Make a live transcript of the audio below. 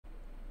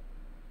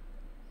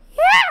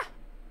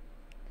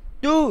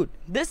Dude,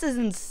 this is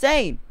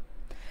insane.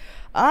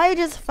 I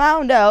just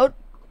found out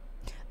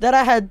that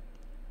I had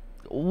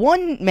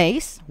one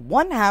mace,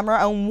 one hammer,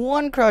 and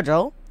one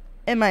cudgel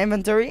in my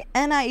inventory,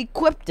 and I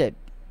equipped it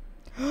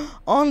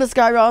on the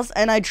Skyros,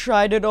 and I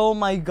tried it. Oh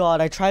my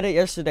god, I tried it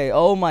yesterday.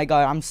 Oh my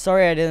god, I'm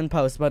sorry I didn't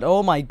post, but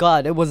oh my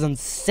god, it was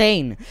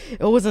insane.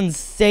 It was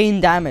insane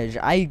damage.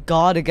 I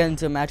gotta get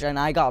into a match, and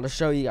I gotta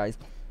show you guys.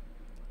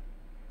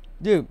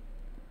 Dude,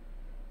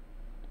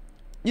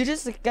 you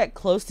just get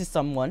close to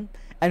someone,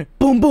 and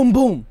boom, boom,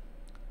 boom.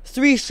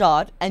 3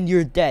 shot, and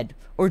you're dead.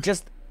 Or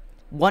just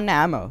 1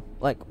 ammo,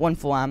 like 1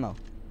 full ammo.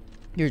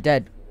 You're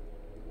dead.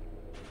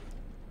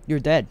 You're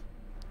dead.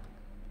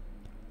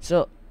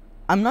 So,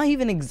 I'm not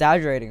even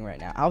exaggerating right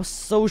now. I was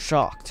so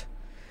shocked.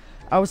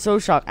 I was so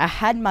shocked. I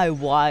had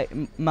my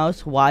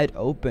mouth wide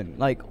open.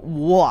 Like,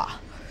 wow.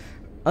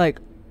 Like,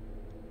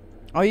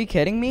 are you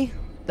kidding me?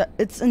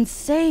 It's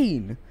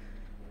insane.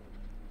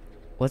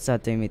 What's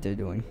that Demeter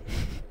doing?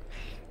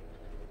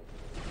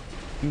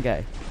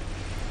 Okay.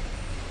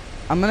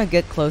 I'm gonna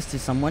get close to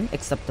someone,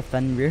 except the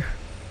Fenrir.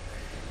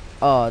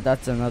 Oh,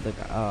 that's another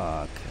guy.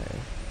 Oh, okay.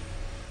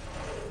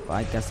 Well,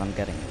 I guess I'm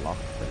getting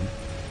locked in.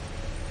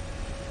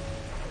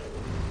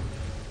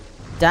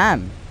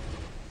 Damn.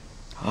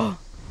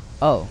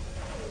 Oh.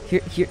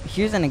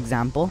 Here's an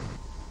example.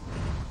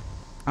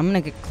 I'm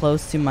gonna get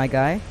close to my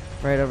guy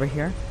right over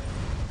here.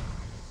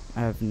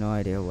 I have no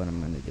idea what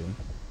I'm gonna do.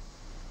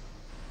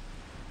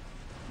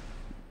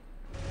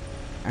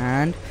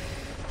 And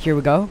here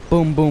we go.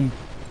 Boom, boom.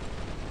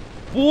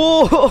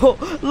 Whoa!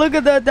 Look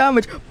at that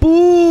damage.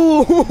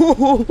 Boom!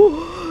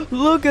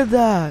 Look at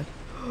that.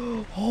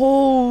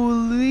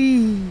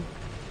 Holy.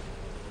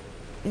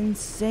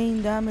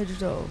 Insane damage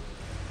though.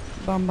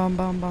 Bam, bam,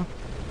 bam, bam.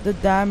 The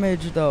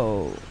damage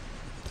though.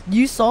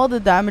 You saw the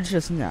damage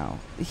just now.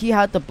 He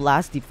had the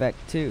blast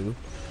effect too.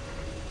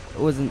 It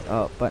wasn't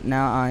up, but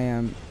now I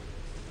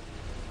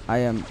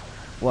am,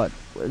 what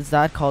is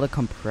that called, a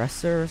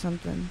compressor or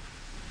something?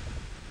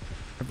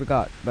 I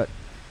forgot, but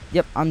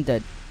yep, I'm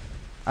dead.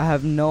 I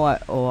have no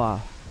oh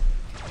wow.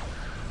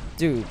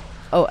 Dude.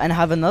 Oh, and I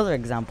have another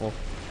example.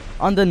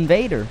 On the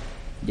invader.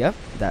 Yep,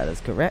 that is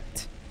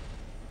correct.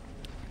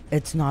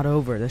 It's not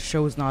over. The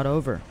show is not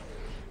over.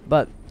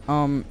 But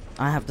I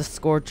have the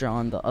Scorcher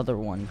on the other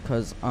one,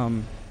 cause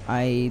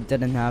I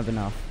didn't have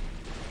enough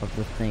of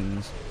the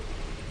things.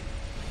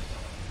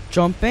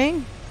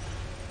 Jumping.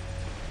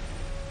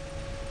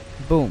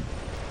 Boom.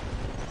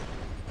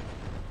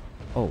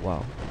 Oh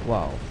wow.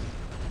 Wow.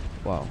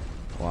 Wow.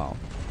 Wow.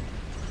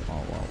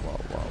 Wow, wow, wow,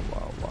 wow,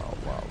 wow, wow,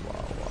 wow,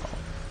 wow, wow.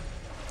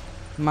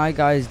 My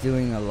guy's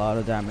doing a lot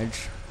of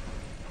damage.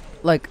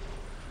 Like,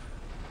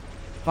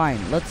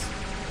 fine, let's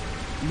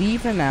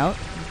leave him out.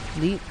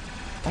 Oh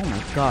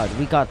my god,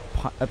 we got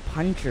a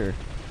puncher.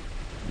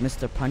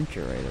 Mr.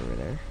 Puncher right over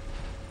there.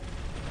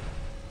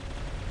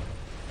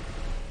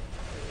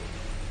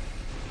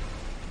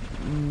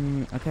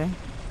 Okay.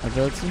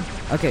 Ability.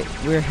 Okay,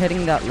 we're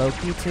hitting that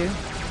Loki too.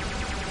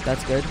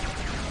 That's good.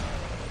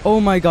 Oh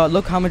my god,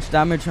 look how much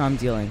damage I'm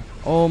dealing.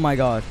 Oh my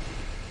god.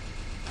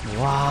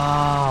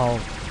 Wow.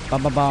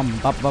 Bam bam bam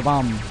bam bam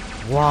bam.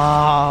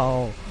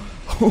 Wow.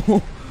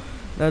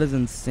 That is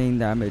insane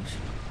damage.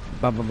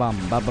 Bam bam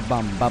bam bam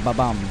bam bam bam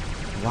bam.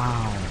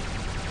 Wow.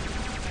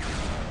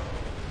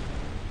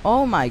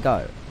 Oh my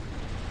god.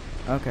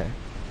 Okay.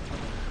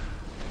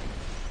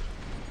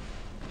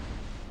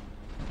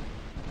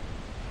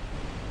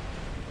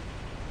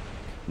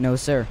 No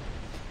sir.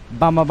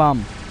 Bam bam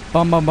bam.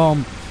 Bam bam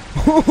bam.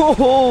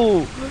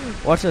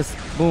 Watch this.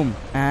 Boom.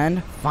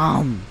 And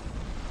bam.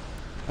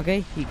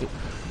 Okay,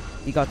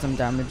 he got some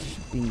damage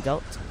being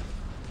dealt.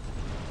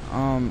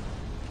 Oh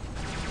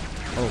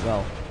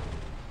well.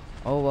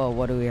 Oh well,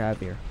 what do we have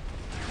here?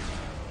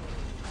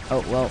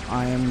 Oh well,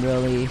 I am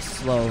really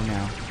slow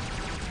now.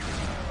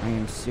 I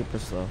am super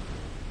slow.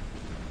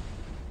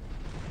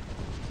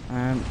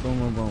 And boom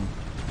boom boom.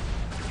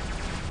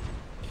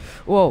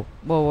 Whoa,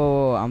 whoa,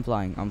 whoa, whoa, I'm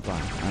flying, I don't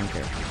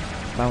care.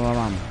 Bam bam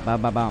bam,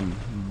 bam bam bam,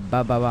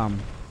 bam bam bam.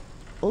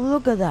 Oh,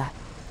 look at that.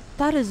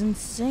 That is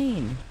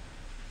insane.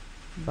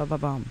 Bam bam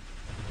bam.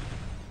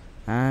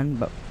 And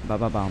bam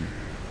bam bam.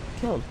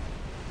 Killed.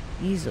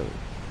 Easily.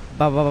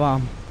 Bam bam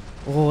bam.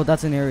 Oh,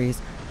 that's an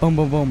Ares. Boom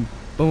boom boom.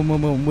 Boom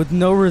boom boom. With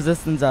no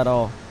resistance at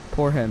all.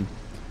 Poor him.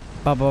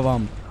 Bam bam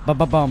bam. Bam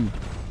bam bam.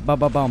 Bam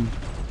bam bam.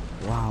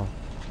 Wow.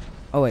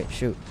 Oh wait,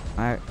 shoot.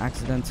 I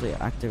accidentally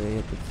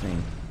activated the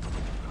thing.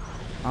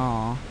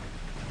 Aw.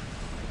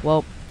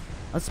 Well,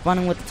 let's spawn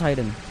in with the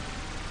Titan.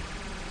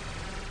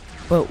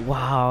 But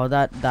wow,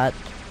 that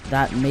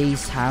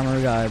mace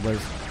hammer guy was,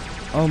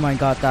 oh my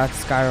god, that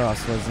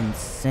Skyros was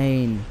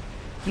insane.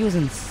 He was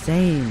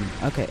insane.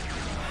 Okay,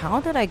 how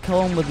did I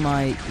kill him with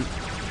my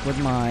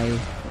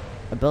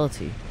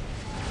ability?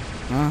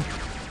 Huh?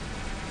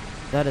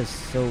 That is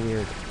so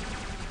weird.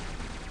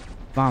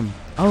 Bam.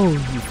 Oh,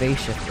 he phase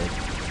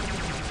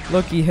shifted.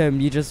 Lucky him,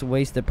 you just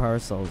wasted power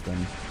cells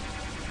then.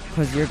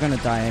 Cause you're gonna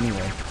die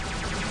anyway.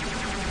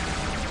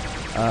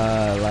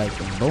 Like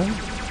boom.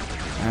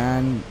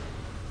 And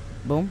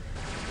boom.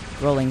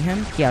 Rolling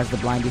him. He has the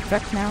blind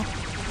effect now.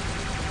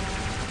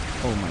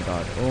 Oh my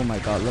god. Oh my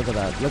god. Look at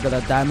that. Look at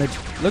that damage.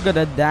 Look at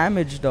the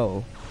damage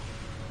though.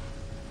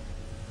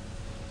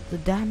 The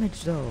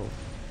damage though.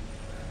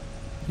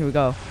 Here we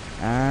go.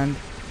 And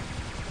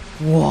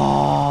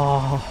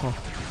whoa.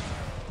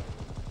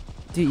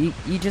 Dude,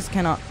 you just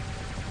cannot.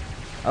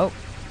 Oh.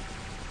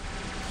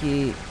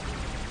 He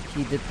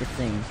did the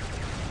thing.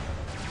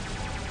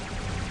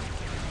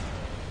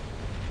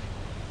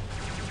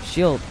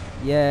 Shield.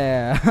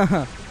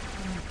 Yeah.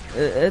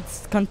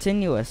 It's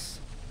continuous.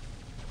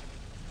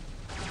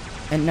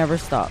 It never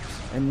stops.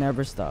 It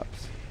never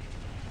stops.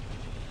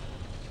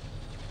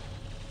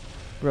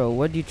 Bro,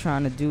 what are you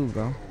trying to do,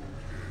 bro?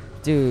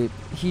 Dude,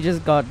 he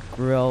just got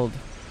grilled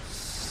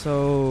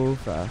so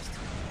fast.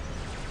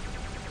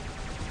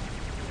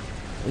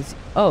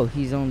 Oh,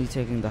 he's only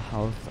taking the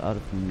health out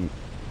of me,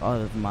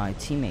 out of my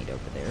teammate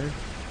over there.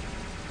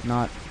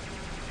 Not.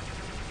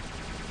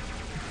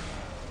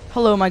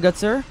 Hello, my good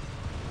sir.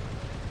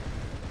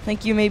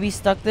 Think you may be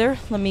stuck there.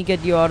 Let me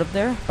get you out of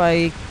there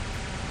by.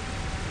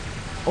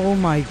 Oh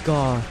my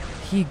god,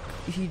 he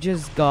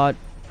just got.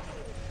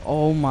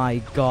 Oh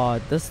my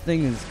god, this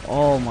thing is.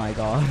 Oh my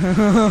god.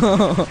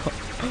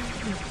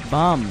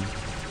 Bomb.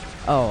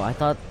 Oh, I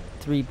thought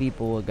 3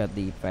 people would get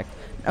the effect.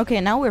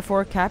 Okay, now we're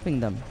 4-capping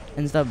them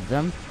instead of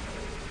them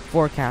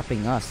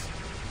 4-capping us.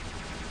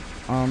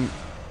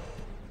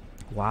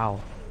 Wow.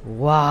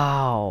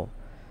 Wow.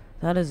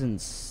 That is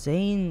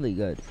insanely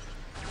good.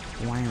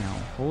 Wow.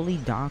 Holy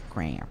dark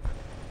ramp.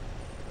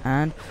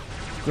 And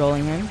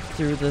rolling him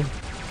through the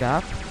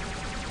gap.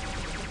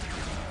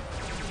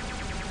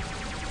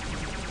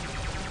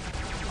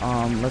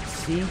 Let's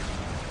see.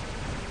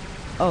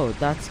 Oh,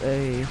 that's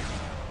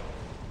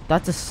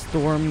a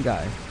storm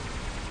guy.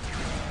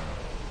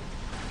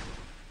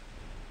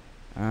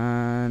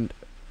 And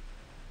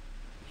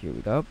here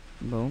we go.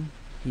 Boom.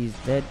 He's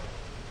dead.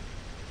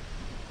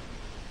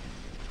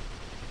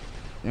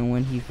 And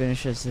when he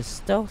finishes his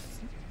stealth,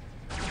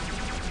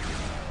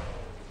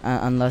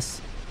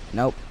 unless,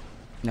 nope,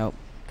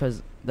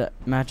 because the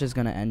match is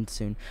gonna end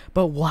soon.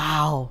 But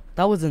wow,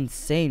 that was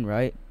insane,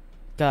 right,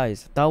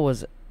 guys? That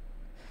was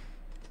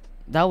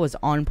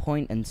on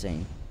point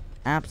insane,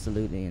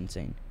 absolutely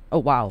insane. Oh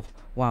wow,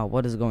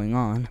 what is going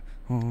on?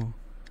 Oh.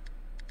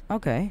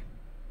 Okay,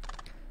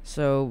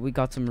 so we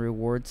got some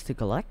rewards to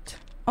collect.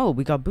 Oh,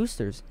 we got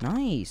boosters.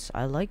 Nice.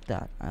 I like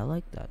that.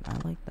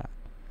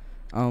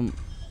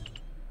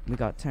 We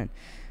got 10.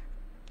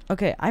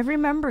 Okay, I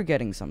remember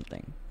getting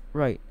something.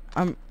 Right.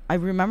 I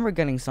remember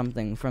getting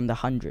something from the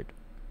 100.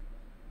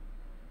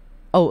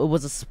 Oh, it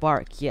was a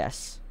spark.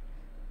 Yes.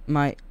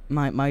 My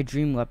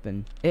dream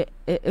weapon.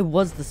 It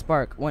was the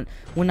spark. When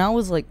I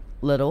was like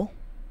little,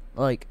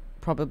 like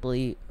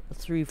probably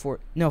 4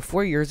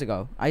 years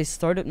ago. I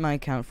started my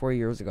account 4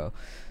 years ago.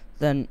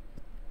 Then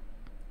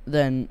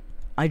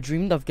I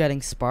dreamed of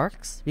getting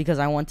sparks because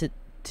I wanted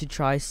to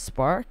try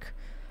Spark,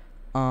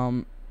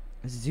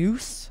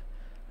 Zeus,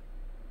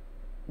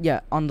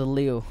 yeah, on the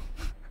Leo.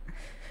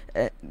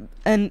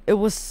 And it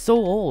was so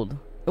old.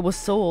 It was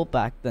so old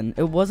back then.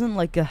 It wasn't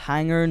like a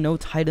hangar, no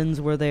titans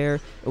were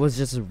there. It was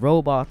just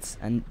robots,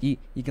 and you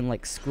can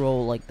like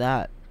scroll like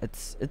that.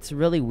 It's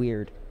really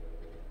weird.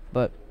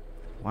 But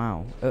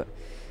wow.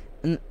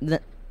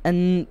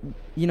 And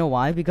you know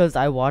why? Because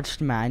I watched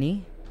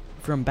Manny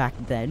from back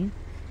then.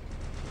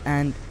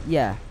 And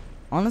yeah,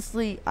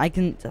 honestly, I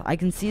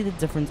can see the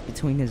difference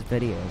between his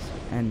videos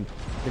and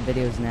the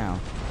videos now.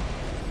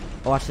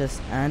 Watch this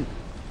and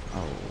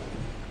oh,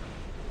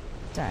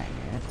 dang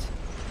it!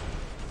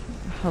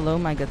 Hello,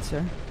 my good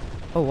sir.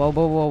 Oh, whoa,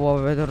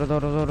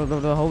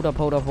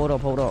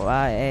 hold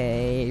up!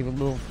 Hey,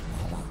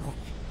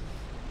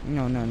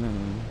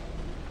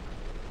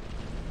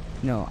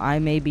 no, I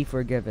may be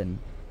forgiven.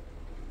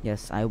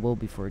 Yes, I will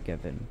be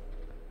forgiven,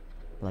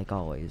 like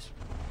always.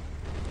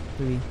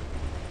 3.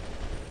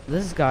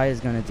 This guy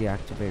is gonna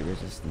deactivate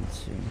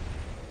resistance soon.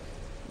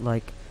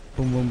 Like,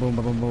 boom.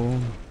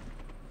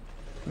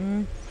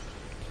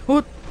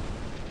 What?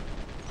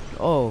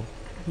 Oh,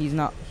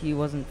 he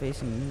wasn't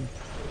facing me.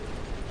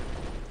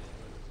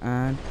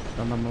 And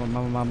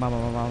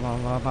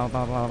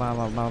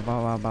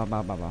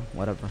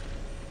whatever.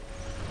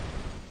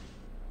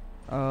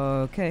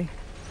 Okay.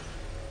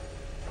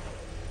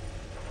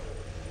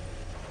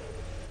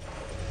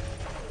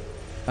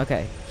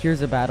 Okay,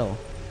 here's a battle.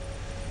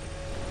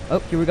 Oh,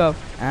 here we go.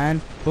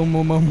 And boom.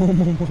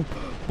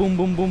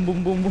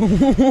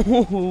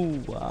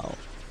 Wow.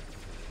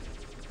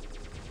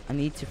 I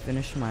need to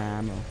finish my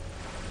ammo.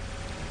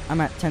 I'm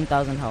at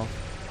 10,000 health.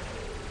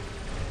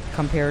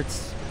 Compared to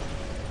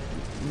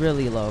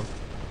really low.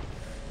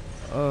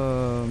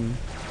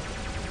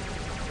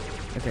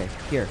 Okay,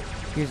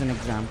 here's an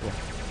example.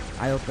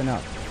 I open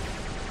up.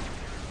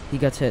 He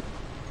gets hit.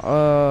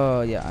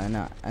 Oh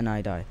yeah, and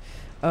I die.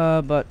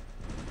 But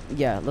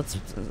yeah, let's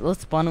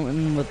spawn him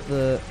in with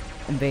the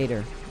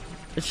invader.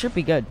 It should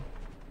be good.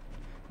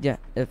 Yeah,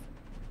 if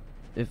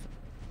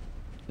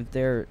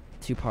they're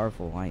too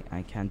powerful,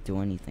 I can't do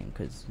anything,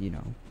 because you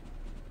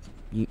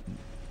know,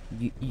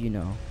 You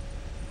know.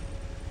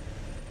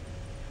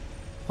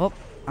 Oh,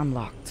 I'm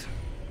locked.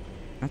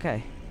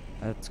 Okay,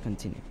 let's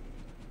continue.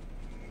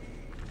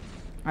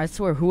 I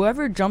swear,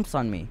 whoever jumps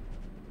on me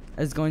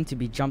is going to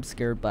be jump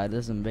scared by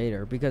this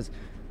invader, because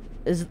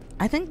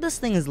I think this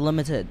thing is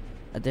limited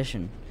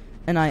edition,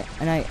 and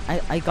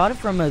I got it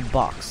from a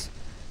box.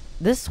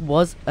 This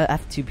was a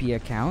F2P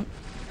account,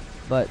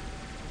 but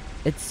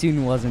it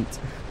soon wasn't.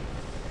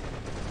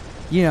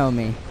 You know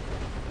me.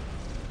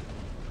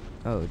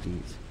 Oh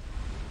jeez.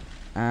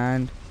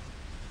 And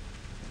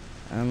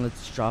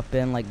let's drop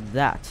in like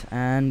that,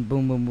 and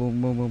boom boom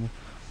boom boom boom.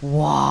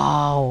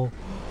 Wow.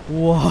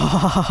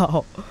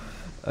 Wow.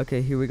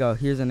 Okay, here we go.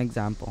 Here's an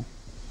example.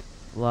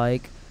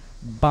 Like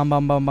bum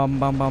bum bum bum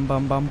bum bum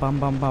bum bum bum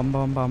bum bum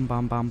bum bum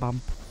bum bum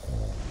bum.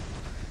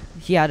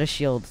 He had a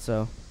shield,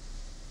 so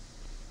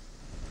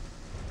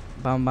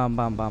bum bum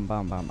bum bum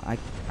bum bum.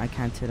 I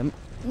can't hit him.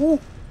 Ooh,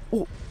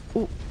 ooh,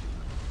 ooh.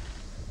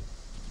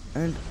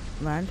 And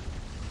land.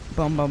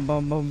 Bum bum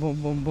bum bum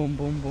bum bum bum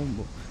bum bum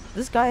bum.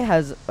 This guy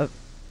has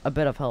a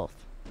bit of health.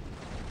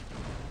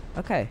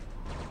 Okay.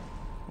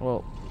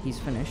 Well, he's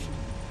finished.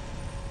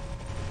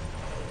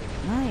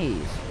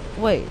 Nice.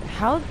 Wait,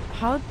 how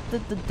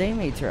did the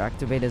Daymater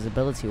activate his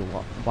ability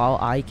while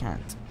I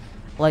can't?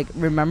 Like,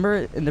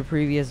 remember in the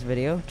previous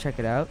video? Check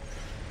it out.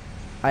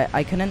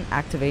 I couldn't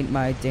activate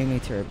my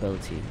Daymater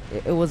ability.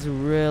 It was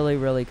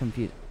really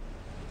confusing.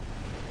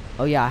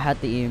 Oh yeah, I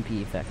had the EMP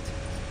effect.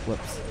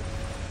 Whoops.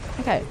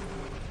 Okay.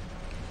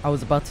 I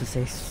was about to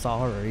say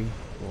sorry.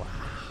 Wow.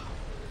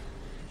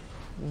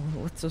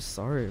 What's so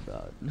sorry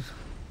about?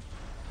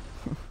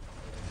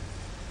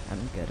 I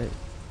don't get it.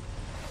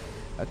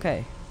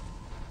 Okay.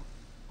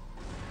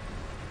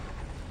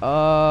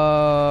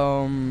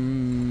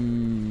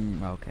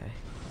 Okay.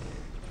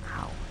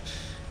 Ouch.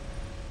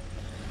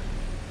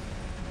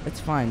 It's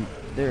fine.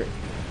 There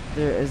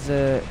is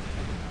a.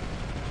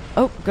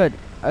 Oh, good.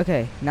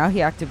 Okay. Now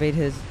he activated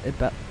his.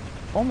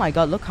 Oh my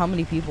God! Look how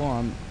many people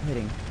I'm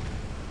hitting.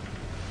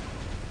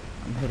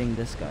 I'm hitting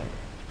this guy.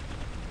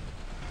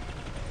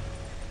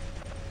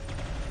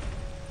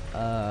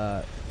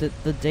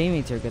 The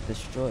Daymater got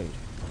destroyed.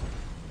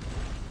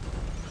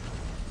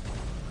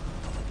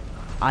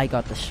 I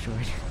got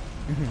destroyed.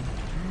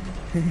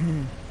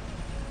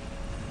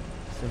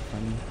 So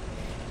funny.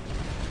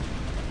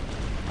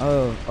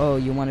 Oh,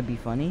 you want to be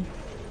funny?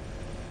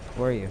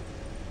 Where are you?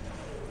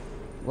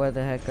 Where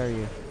the heck are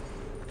you?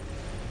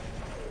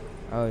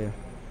 Oh, yeah.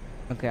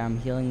 Okay, I'm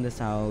healing this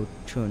out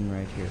Chun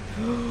right here.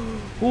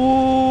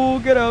 Oh,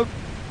 get up!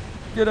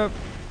 Get up!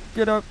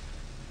 Get up!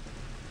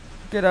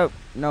 Get up!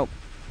 Nope.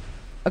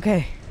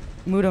 Okay,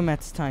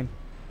 Mudomets time.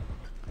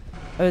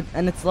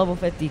 And it's level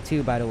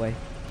 52, by the way.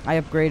 I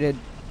upgraded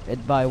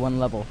it by 1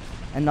 level.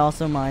 And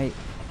also my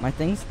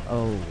things.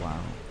 Oh, wow.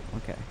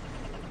 Okay.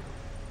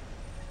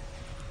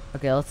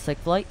 Okay, let's take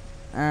flight.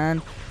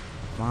 And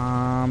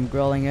I'm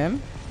grilling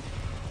him.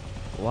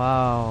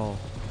 Wow.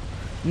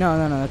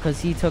 No,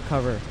 because he took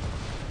cover.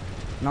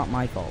 Not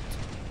my fault.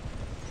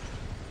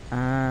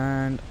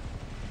 And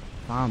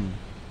bam.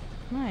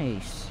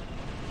 Nice.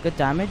 Good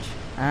damage.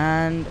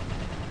 And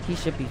he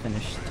should be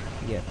finished.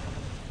 Yeah.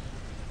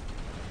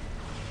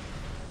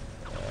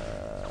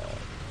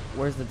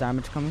 Where's the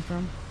damage coming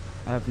from?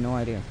 I have no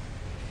idea.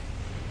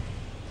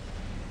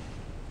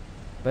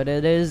 But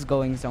it is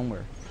going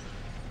somewhere.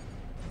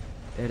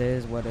 It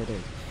is what it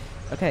is.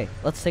 Okay,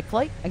 let's take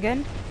flight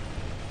again.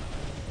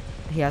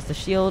 He has the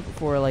shield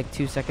for like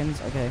 2 seconds.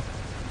 Okay.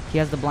 He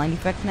has the blind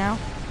effect now.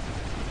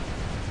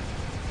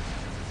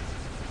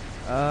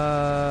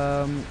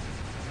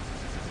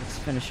 Let's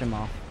finish him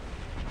off.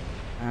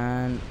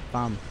 And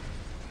bam.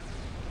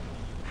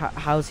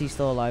 How's he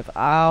still alive?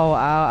 Ow, ow,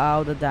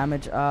 ow, the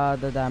damage, I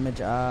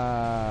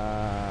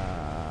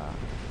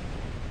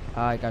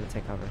gotta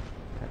take cover.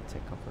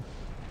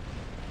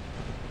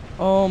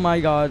 Oh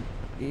my God.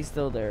 He's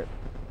still there.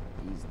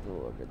 He's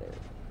still over there.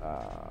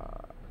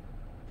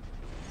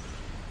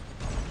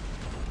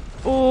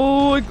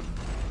 Oh.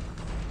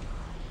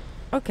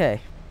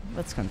 Okay.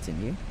 Let's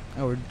continue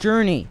our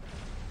journey.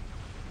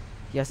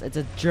 Yes, it's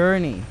a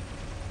journey.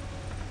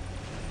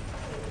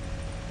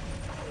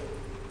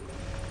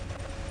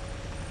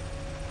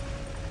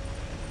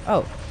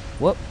 Oh,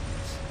 whoop.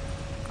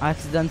 I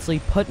accidentally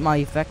put my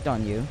effect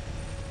on you.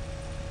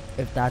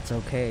 If that's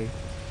okay.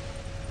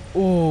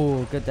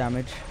 Oh, good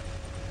damage.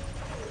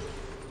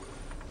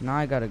 Now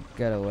I gotta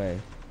get away.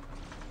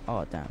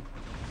 Oh, damn.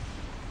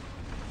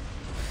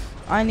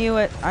 I knew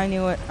it.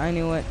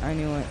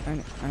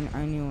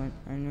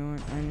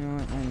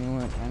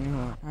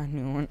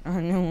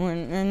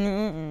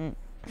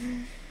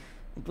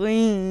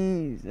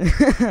 Please.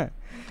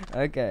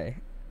 Okay.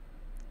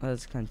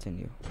 Let's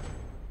continue.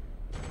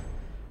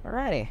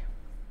 Alrighty.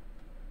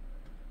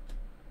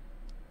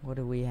 What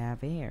do we have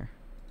here?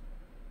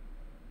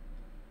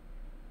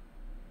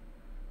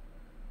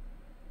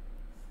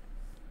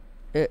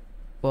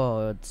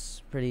 Well,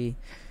 it's pretty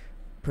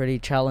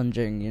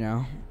challenging, you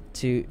know,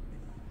 to.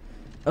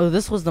 Oh,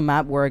 this was the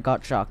map where I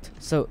got shocked.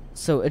 So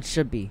it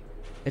should be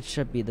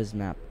this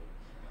map.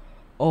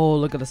 Oh,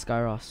 look at the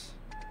Skyros.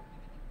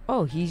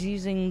 Oh, he's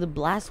using the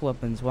blast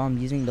weapons while I'm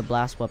using the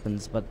blast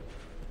weapons, but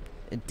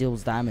it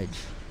deals damage.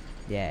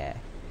 Yeah.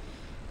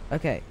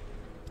 Okay.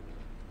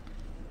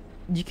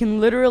 You can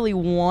literally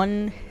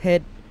one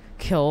hit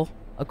kill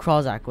a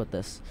Krozak with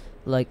this.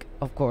 Like,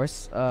 of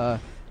course,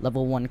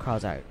 level 1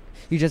 Krozak.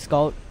 You just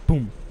go,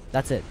 boom.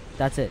 That's it.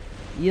 That's it.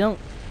 You don't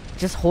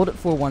just hold it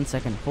for 1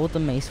 second. Hold the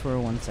mace for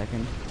 1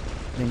 second.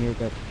 Then you're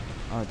good.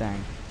 Oh,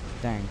 dang.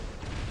 Dang.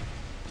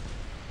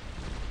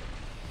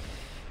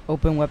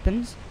 Open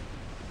weapons.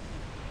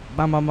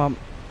 Bam, bam, bam.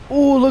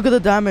 Oh, look at the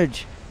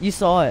damage. You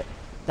saw it.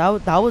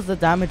 That was the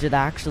damage it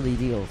actually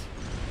deals.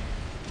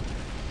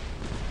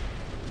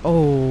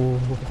 Oh.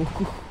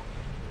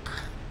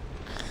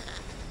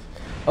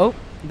 Oh,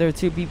 there are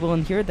 2 people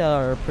in here that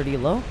are pretty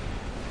low.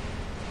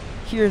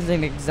 Here's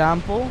an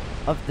example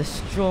of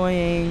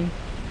destroying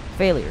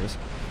failures.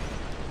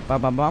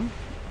 Bam, bam, bam.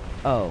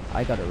 Oh,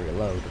 I gotta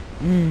reload.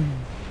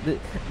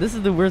 This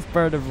is the worst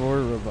part of war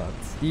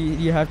robots.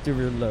 You have to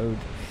reload.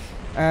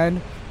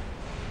 And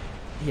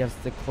he has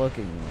the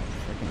cloaking.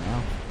 Freaking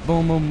hell.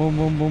 Boom, boom, boom,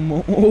 boom, boom,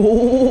 boom.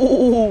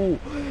 Oh,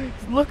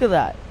 look at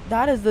that.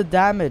 That is the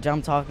damage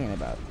I'm talking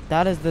about.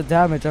 That is the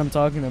damage I'm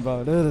talking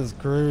about. It is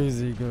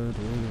crazy good.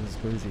 It is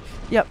crazy.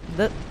 Yep,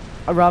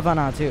 a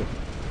Ravana too.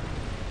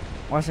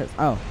 Watch this.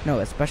 Oh, no,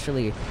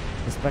 especially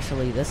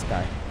this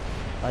guy.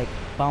 Like,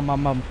 bam,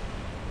 bam, bam.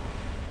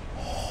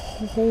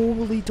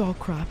 Holy dog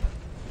crap.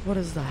 What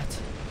is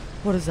that?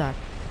 What is that?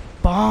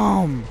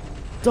 Bomb!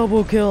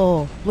 Double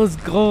kill! Let's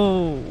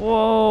go!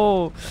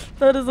 Whoa!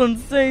 That is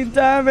insane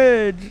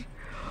damage!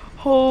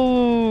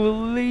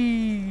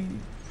 Holy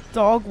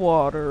dog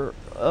water.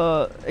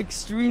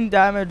 Extreme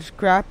damage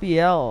crappy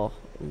L.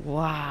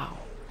 Wow.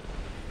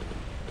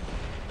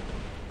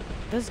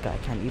 This guy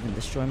can't even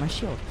destroy my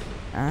shield.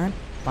 And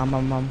bam,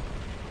 bam, bam.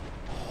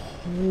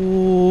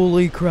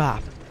 Holy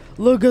crap.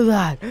 Look at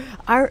that.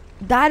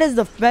 That is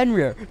the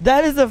Fenrir.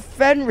 That is a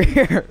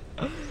Fenrir.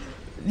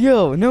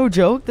 Yo, no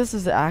joke. This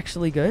is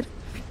actually good.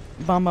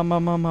 Bam, bam,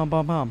 bam, bam, bam,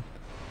 bam, bam.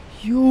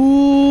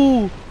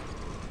 Yo,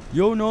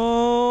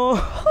 no.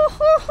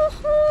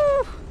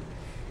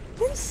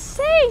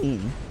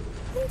 Insane.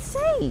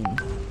 Insane.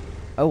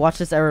 Oh, watch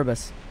this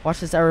Erebus. Watch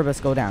this Erebus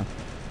go down.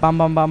 Bam,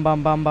 bam, bam,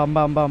 bam, bam, bam,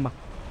 bam, bam.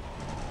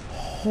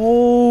 Holy.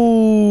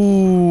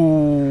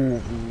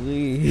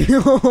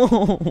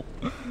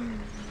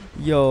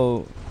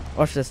 Yo,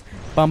 watch this.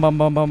 Bam, bam,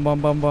 bam, bam,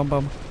 bam, bam, bam,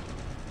 bam.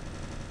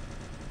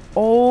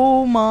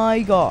 Oh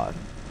my god.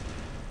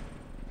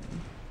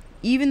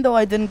 Even though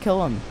I didn't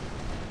kill him.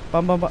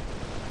 Bam, bam, bam.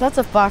 That's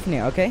a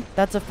Fafnir, okay?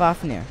 That's a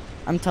Fafnir.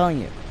 I'm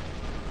telling you.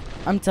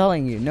 I'm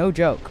telling you. No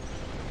joke.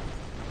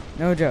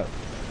 No joke.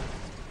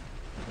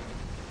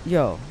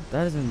 Yo,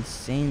 that is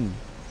insane.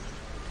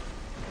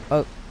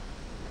 Oh.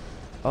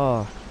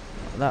 Oh.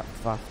 That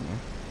Fafnir.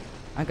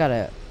 I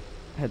gotta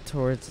head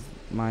towards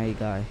my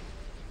guy.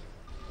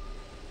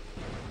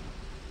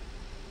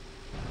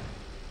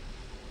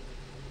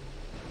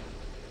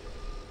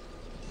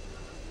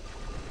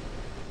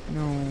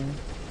 No.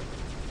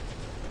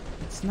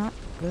 It's not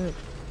good.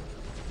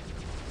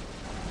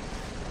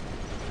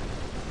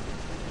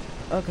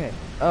 Okay.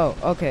 Oh,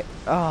 okay.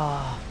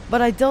 Ah.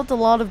 But I dealt a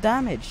lot of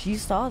damage. You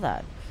saw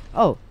that.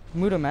 Oh,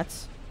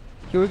 Mudomets.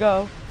 Here we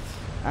go.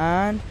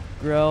 And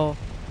grill.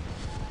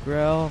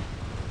 Grill.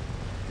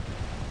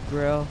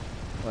 Grill.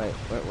 Wait,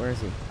 where is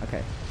he?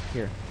 Okay,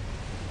 here.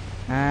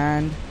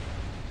 And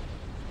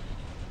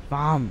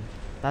bomb.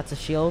 That's a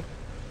shield.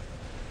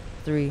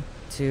 3,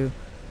 2,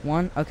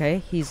 1.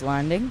 Okay, he's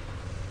landing.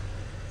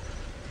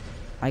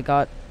 I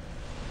got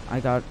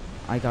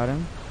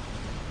him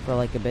for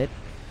like a bit.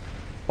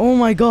 Oh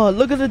my god,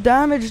 look at the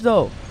damage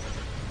though.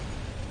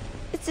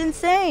 It's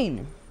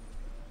insane.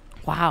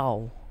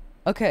 Wow.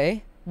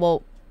 Okay,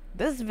 well,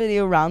 this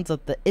video rounds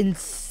up the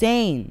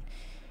insane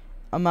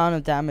amount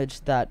of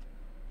damage that,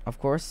 of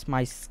course,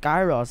 my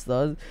Skyros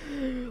does.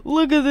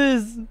 Look at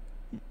this.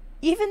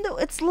 Even though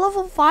it's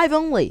level 5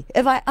 only,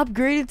 if I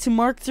upgrade it to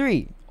Mark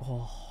 3.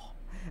 Oh.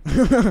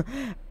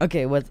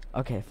 Okay,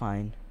 okay,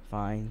 fine.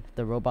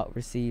 The robot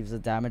receives a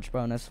damage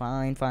bonus.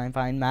 Fine.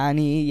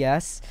 Manny,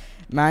 yes.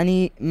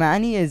 Manny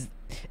is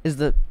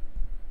the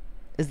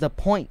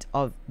point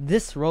of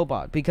this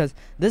robot, because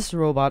this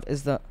robot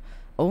is the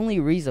only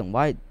reason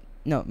why.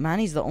 No,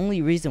 Manny's the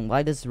only reason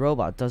why this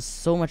robot does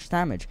so much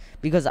damage,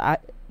 because I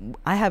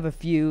have a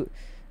few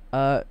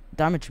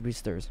damage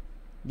boosters.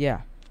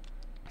 Yeah.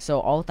 So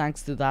all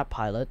thanks to that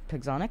pilot,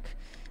 Pixonic.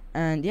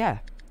 And yeah.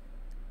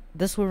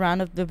 This will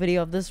round up the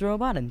video of this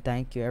robot, and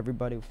thank you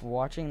everybody for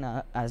watching.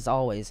 As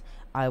always,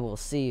 I will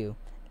see you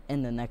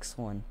in the next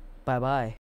one. Bye bye.